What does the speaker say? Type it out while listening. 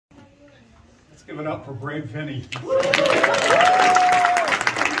Let's give it up for brave Vinny.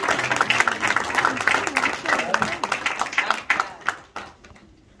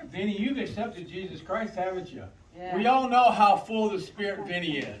 Vinny, you've accepted Jesus Christ, haven't you? Yeah. We all know how full of the Spirit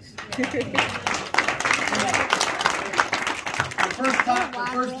Vinny is. The first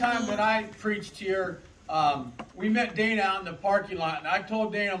time that I preached here, we met Dana out in the parking lot, and I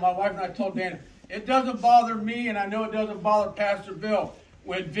told Dana, my wife and I told Dana, it doesn't bother me, and I know it doesn't bother Pastor Bill,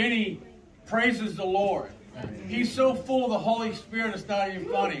 when Vinny praises the Lord. He's so full of the Holy Spirit, it's not even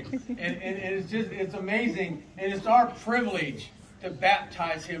funny. And it's amazing, and it's our privilege to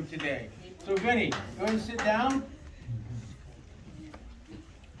baptize him today. So Vinny, go ahead and sit down.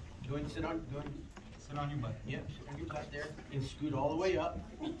 Go ahead and sit on your butt. Yep, sit on your butt there. And scoot all the way up.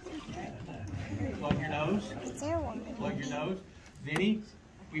 Plug your nose. Plug your nose. Vinny,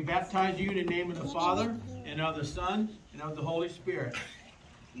 we baptize you in the name of the Father, and of the Son, and of the Holy Spirit.